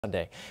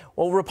Monday.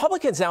 Well,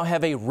 Republicans now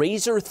have a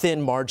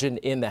razor-thin margin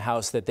in the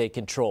House that they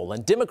control,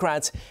 and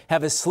Democrats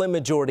have a slim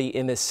majority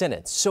in the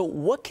Senate. So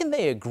what can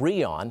they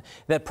agree on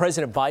that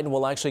President Biden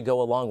will actually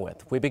go along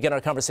with? We begin our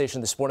conversation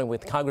this morning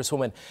with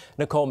Congresswoman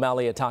Nicole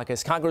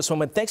Malliotakis.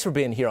 Congresswoman, thanks for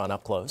being here on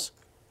Up Close.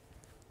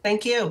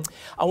 Thank you.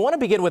 I want to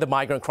begin with the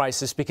migrant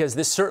crisis because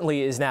this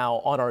certainly is now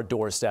on our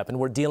doorstep, and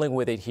we're dealing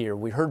with it here.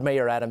 We heard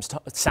Mayor Adams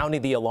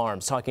sounding the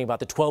alarms, talking about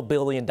the $12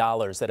 billion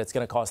that it's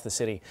going to cost the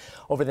city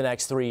over the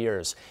next 3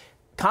 years.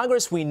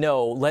 Congress, we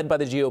know, led by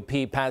the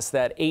GOP, passed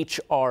that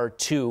H.R.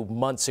 2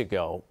 months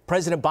ago.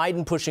 President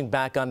Biden pushing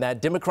back on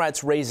that,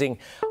 Democrats raising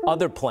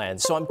other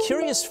plans. So I'm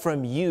curious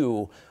from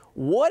you,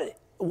 what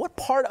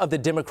part of the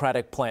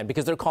Democratic plan,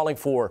 because they're calling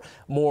for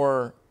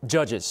more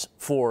judges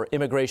for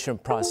immigration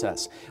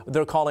process,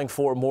 they're calling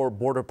for more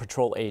Border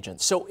Patrol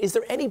agents. So is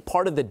there any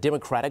part of the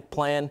Democratic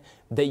plan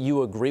that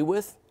you agree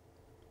with?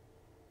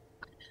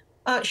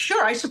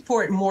 Sure, I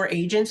support more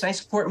agents. I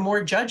support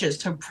more judges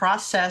to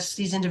process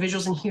these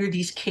individuals and hear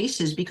these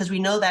cases, because we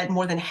know that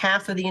more than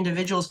half of the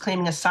individuals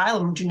claiming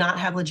asylum do not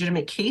have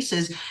legitimate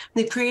cases.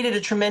 They've created a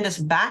tremendous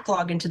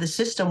backlog into the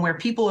system where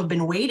people have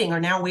been waiting,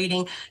 are now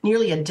waiting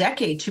nearly a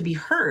decade to be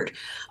heard.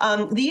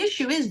 The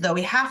issue is, though,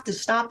 we have to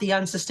stop the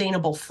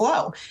unsustainable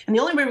flow. And the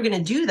only way we're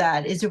going to do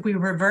that is if we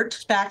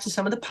revert back to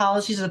some of the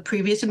policies of the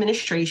previous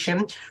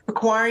administration,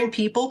 requiring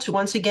people to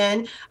once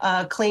again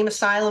claim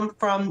asylum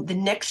from the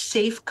next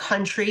safe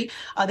country.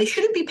 They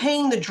shouldn't be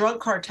paying the drug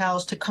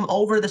cartels to come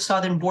over the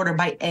southern border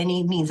by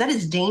any means. That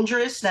is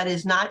dangerous. That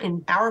is not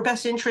in our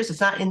best interest.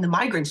 It's not in the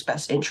migrants'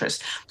 best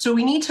interest. So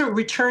we need to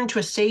return to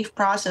a safe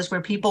process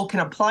where people can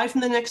apply from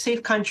the next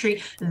safe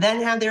country,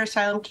 then have their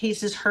asylum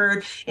cases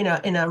heard in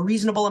a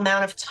reasonable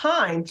amount of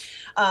time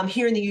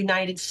here in the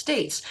United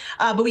States.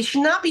 But we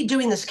should not be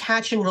doing this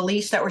catch and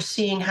release that we're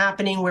seeing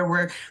happening, where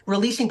we're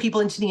releasing people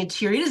into the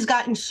interior. It has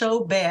gotten so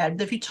bad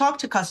that if you talk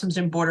to Customs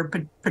and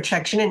Border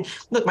Protection, and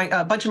look,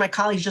 a bunch of my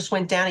colleagues just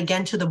went down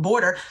again to the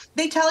border,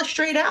 they tell us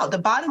straight out. The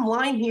bottom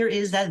line here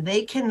is that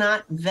they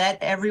cannot vet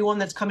everyone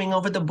that's coming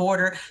over the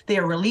border. They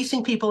are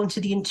releasing people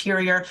into the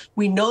interior.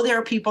 We know there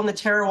are people on the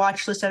terror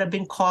watch list that have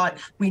been caught.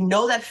 We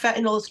know that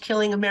fentanyl is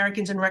killing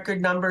Americans in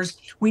record numbers.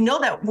 We know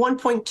that over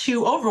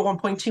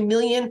 1.2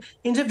 million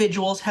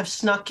individuals have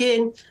snuck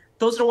in.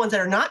 Those are the ones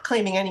that are not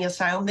claiming any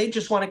asylum. They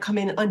just want to come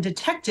in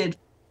undetected.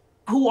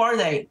 Who are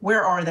they?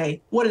 Where are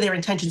they? What are their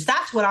intentions?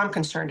 That's what I'm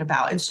concerned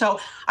about. And so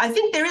I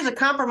think there is a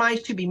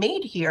compromise to be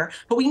made here,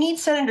 but we need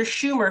Senator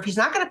Schumer, if he's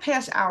not going to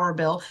pass our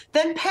bill,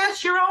 then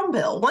pass your own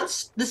bill.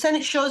 Once the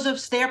Senate shows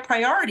us their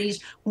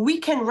priorities, we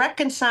can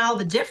reconcile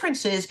the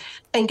differences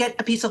and get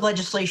a piece of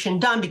legislation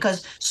done,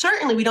 because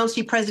certainly we don't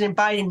see President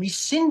Biden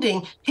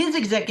rescinding his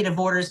executive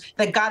orders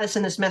that got us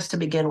in this mess to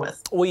begin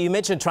with. Well, you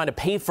mentioned trying to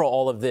pay for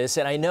all of this,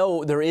 and I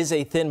know there is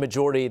a thin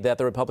majority that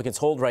the Republicans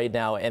hold right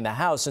now in the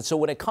House. And so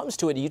when it comes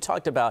to it, you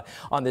talked about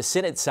on the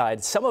Senate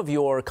side, some of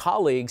your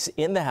colleagues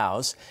in the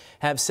House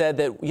have said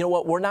that, you know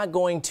what, we're not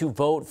going to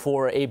vote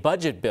for a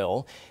budget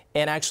bill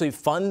and actually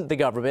fund the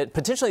government,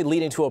 potentially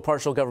leading to a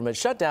partial government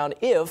shutdown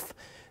if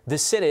the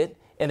Senate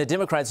and the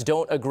Democrats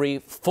don't agree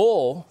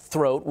full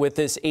throat with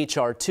this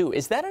H.R. 2.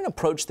 Is that an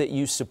approach that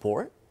you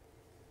support?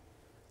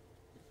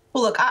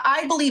 Well, look,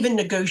 I believe in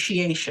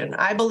negotiation.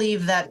 I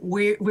believe that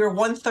we're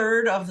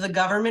 1/3 of the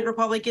government,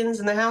 Republicans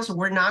in the House.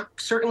 We're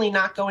certainly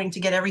not going to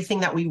get everything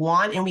that we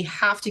want, and we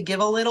have to give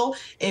a little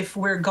if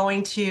we're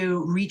going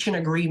to reach an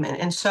agreement.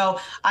 And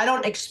so I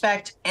don't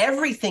expect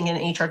everything in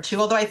H.R. 2,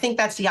 although I think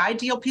that's the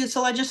ideal piece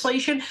of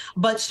legislation.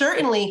 But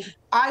certainly,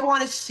 I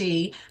want to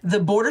see the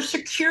border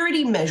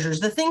security measures,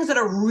 the things that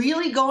are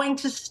really going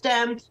to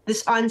stem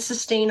this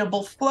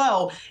unsustainable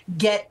flow,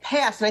 get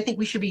passed. And I think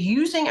we should be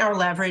using our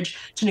leverage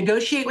to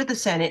negotiate with the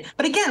Senate.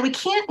 But again, we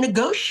can't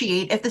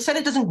negotiate if the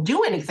Senate doesn't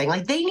do anything.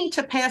 Like, they need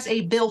to pass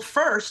a bill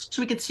first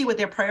so we can see what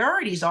their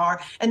priorities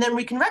are, and then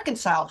we can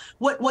reconcile.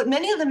 What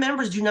many of the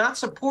members do not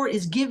support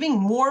is giving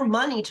more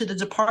money to the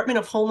Department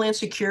of Homeland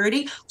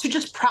Security to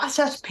just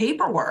process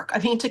paperwork. I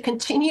mean, to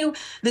continue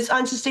this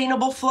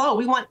unsustainable flow.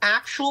 We want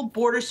actual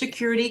border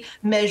security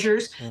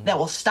measures that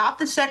will stop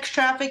the sex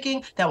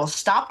trafficking, that will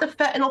stop the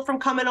fentanyl from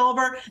coming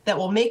over, that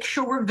will make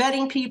sure we're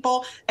vetting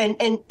people.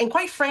 And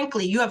quite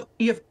frankly, you have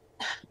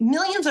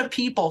millions of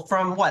people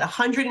from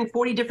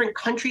 140 different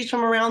countries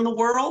from around the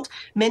world.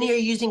 Many are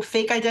using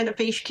fake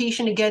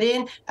identification to get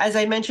in. As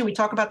I mentioned, we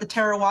talk about the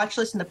terror watch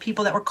list and the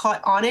people that were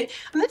caught on it.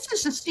 And this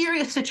is a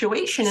serious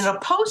situation. In a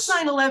post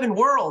 9/11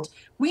 world,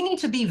 we need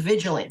to be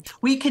vigilant.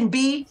 We can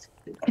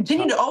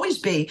continue to always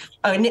be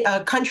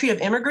a country of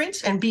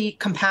immigrants and be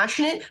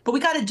compassionate, but we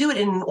got to do it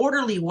in an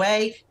orderly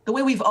way, the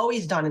way we've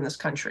always done in this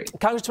country.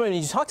 Congresswoman,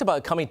 you talked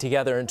about coming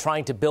together and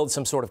trying to build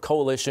some sort of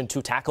coalition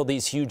to tackle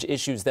these huge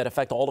issues that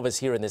affect all of us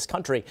here in this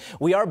country.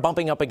 We are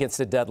bumping up against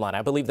a deadline.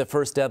 I believe the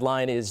first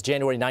deadline is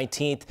January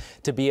 19th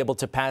to be able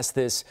to pass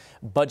this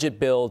budget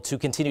bill to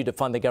continue to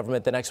fund the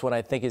government. The next one,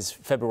 I think, is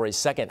February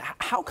 2nd.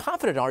 How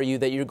confident are you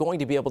that you're going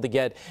to be able to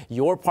get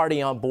your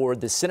party on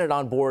board, the Senate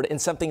on board, in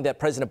something that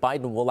President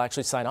Biden will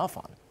actually sign off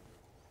on?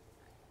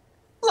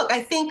 Look,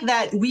 I think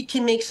that we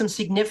can make some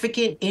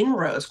significant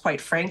inroads, quite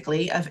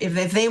frankly.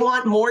 If they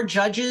want more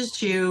judges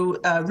to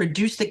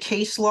reduce the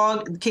case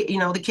log,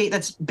 the case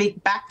that's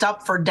backed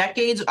up for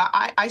decades,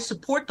 I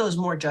support those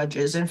more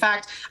judges. In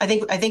fact, I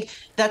think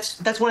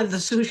that's one of the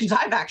solutions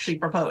I've actually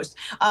proposed.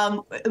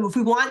 If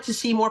we want to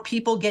see more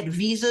people get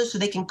visas so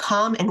they can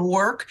come and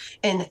work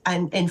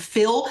and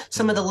fill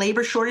some of the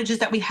labor shortages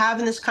that we have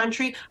in this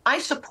country, I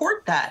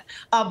support that.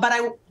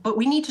 But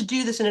we need to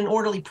do this in an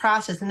orderly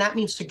process, and that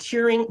means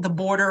securing the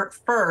border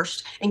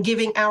first and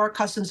giving our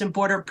Customs and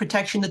Border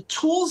Protection the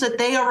tools that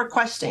they are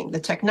requesting, the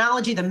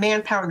technology, the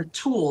manpower, and the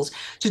tools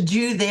to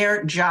do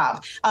their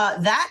job.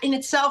 That in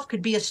itself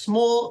could be a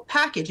small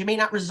package. It may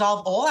not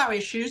resolve all our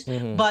issues,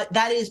 but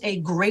that is a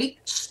great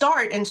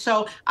start. And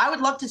so I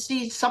would love to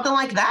see something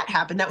like that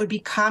happen. That would be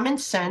common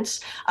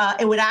sense.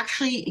 It would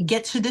actually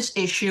get to this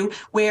issue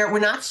where we're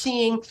not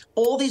seeing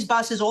all these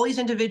buses, all these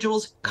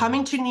individuals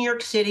coming to New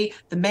York City.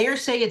 The mayor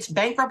say it's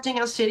bankrupting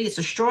our city, it's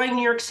destroying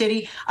New York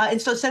City.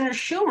 And so Senator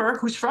Schumer,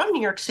 who's from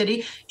New York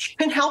City,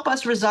 can help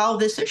us resolve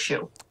this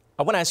issue.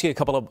 I want to ask you a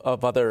couple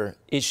of other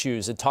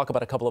issues and talk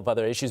about a couple of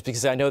other issues,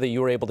 because I know that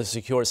you were able to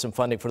secure some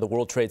funding for the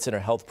World Trade Center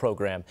Health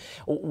Program.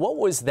 What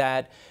was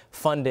that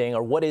funding,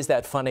 or what is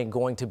that funding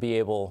going to be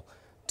able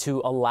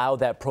to allow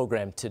that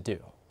program to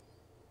do?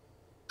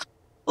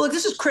 Well,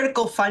 this is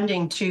critical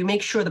funding to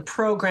make sure the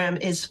program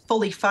is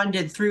fully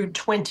funded through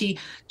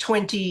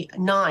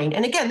 2029.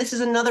 And again, this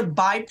is another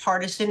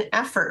bipartisan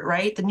effort,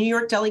 right? The New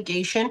York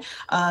delegation,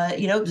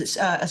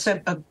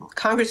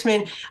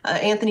 Congressman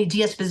Anthony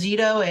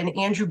D'Esposito and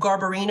Andrew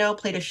Garbarino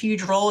played a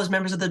huge role as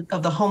members of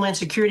the Homeland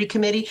Security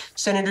Committee,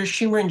 Senators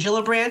Schumer and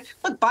Gillibrand.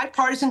 Look,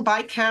 bipartisan,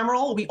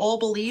 bicameral, we all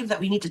believe that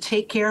we need to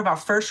take care of our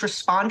first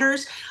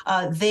responders.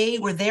 They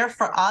were there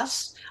for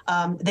us.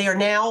 They are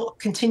now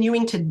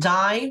continuing to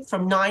die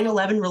from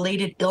 9/11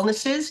 related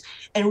illnesses,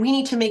 and we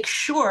need to make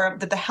sure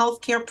that the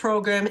healthcare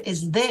program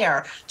is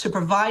there to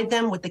provide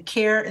them with the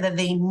care that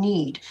they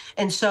need.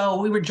 And so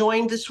we were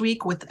joined this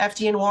week with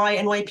FDNY,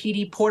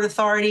 NYPD, Port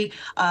Authority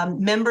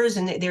members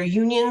and their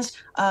unions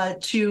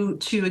to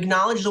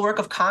acknowledge the work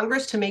of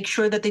Congress to make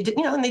sure that they did,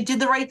 and they did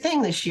the right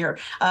thing this year.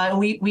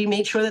 We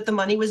made sure that the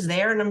money was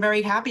there, and I'm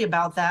very happy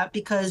about that,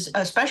 because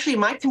especially in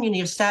my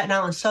community of Staten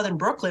Island, Southern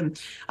Brooklyn,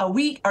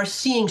 we are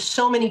seeing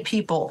so many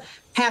people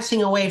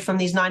passing away from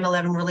these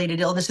 9/11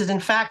 related illnesses. In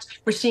fact,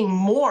 we're seeing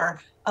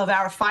more of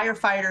our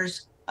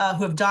firefighters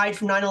who have died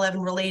from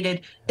 9/11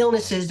 related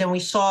illnesses than we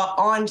saw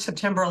on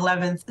September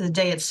 11th, the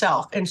day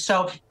itself. And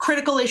so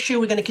critical issue.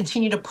 We're going to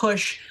continue to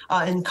push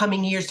in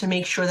coming years to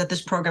make sure that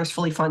this program is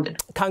fully funded.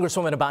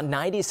 Congresswoman, about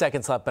 90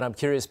 seconds left, but I'm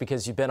curious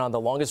because you've been on the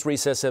longest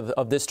recess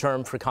of this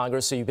term for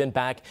Congress, so you've been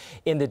back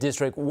in the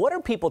district. What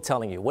are people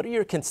telling you? What are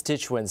your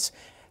constituents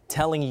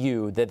telling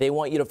you that they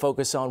want you to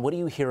focus on? What are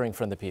you hearing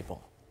from the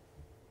people?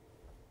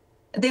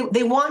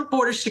 They want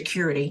border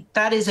security.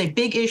 That is a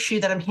big issue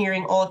that I'm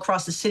hearing all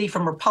across the city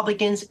from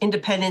Republicans,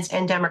 independents,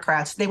 and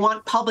Democrats. They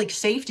want public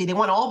safety. They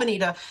want Albany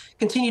to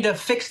continue to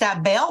fix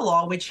that bail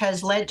law, which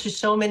has led to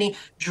so many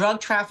drug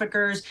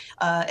traffickers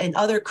and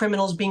other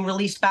criminals being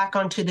released back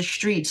onto the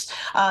streets.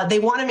 They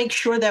want to make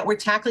sure that we're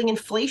tackling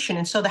inflation.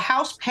 And so the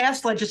House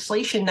passed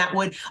legislation that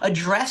would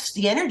address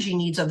the energy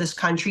needs of this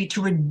country to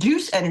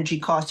reduce energy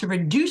costs, to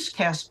reduce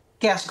gas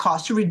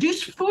costs, to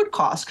reduce food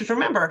costs. Because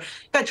remember,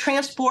 you've got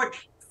transport,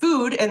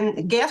 food,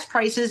 and gas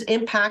prices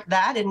impact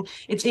that, and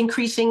it's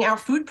increasing our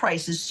food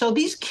prices. So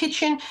these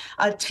kitchen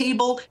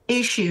table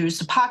issues,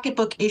 the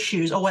pocketbook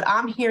issues, are what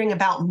I'm hearing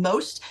about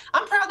most.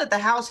 I'm proud that the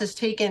House has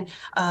taken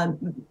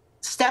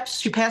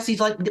steps to pass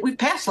these. We've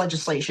passed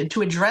legislation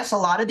to address a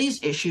lot of these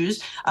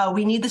issues.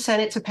 We need the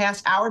Senate to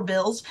pass our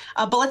bills,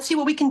 but let's see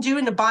what we can do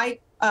in the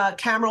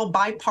bicameral,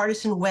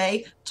 bipartisan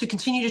way to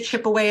continue to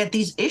chip away at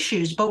these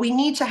issues. But we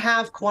need to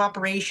have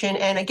cooperation.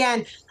 And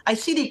again, I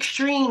see the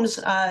extremes,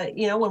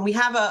 when we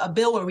have a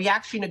bill where we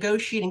actually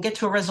negotiate and get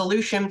to a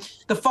resolution,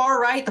 the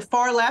far right, the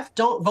far left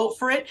don't vote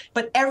for it,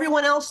 but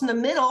everyone else in the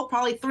middle,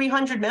 probably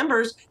 300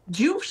 members,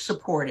 do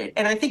support it.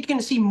 And I think you're going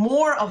to see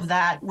more of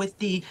that with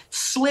the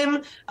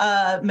slim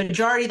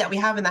majority that we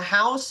have in the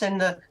House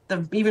and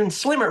the even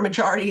slimmer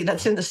majority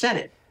that's in the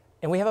Senate.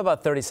 And we have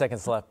about 30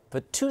 seconds left.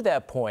 But to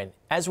that point,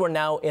 as we're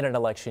now in an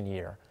election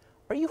year,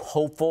 are you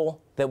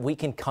hopeful that we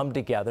can come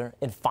together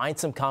and find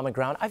some common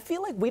ground? I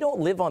feel like we don't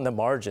live on the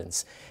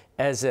margins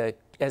as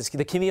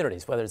the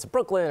communities, whether it's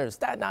Brooklyn or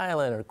Staten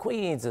Island or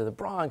Queens or the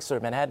Bronx or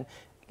Manhattan.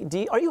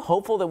 Are you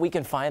hopeful that we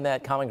can find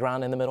that common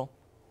ground in the middle?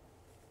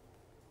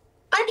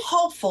 I'm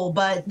hopeful,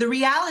 but the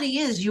reality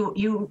is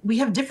we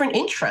have different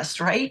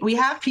interests, right? We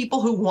have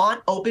people who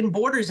want open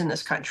borders in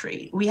this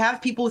country. We have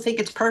people who think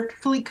it's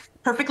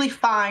perfectly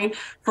fine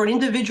for an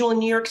individual in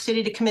New York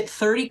City to commit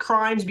 30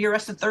 crimes, be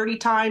arrested 30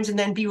 times, and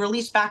then be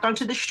released back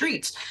onto the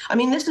streets. I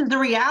mean, this is the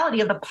reality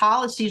of the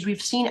policies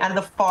we've seen out of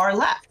the far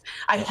left.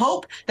 I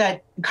hope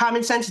that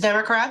common sense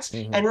Democrats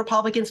and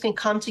Republicans can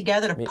come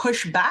together to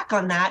push back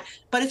on that.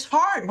 But it's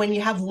hard when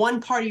you have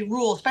one party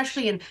rule,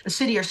 especially in a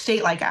city or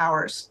state like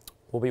ours.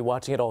 We'll be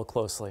watching it all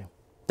closely.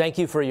 Thank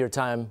you for your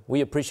time. We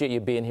appreciate you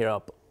being here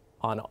up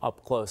on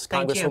up close.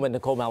 Thank you. Congresswoman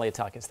Nicole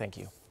Malliotakis, thank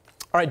you.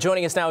 All right,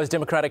 joining us now is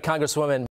Democratic Congresswoman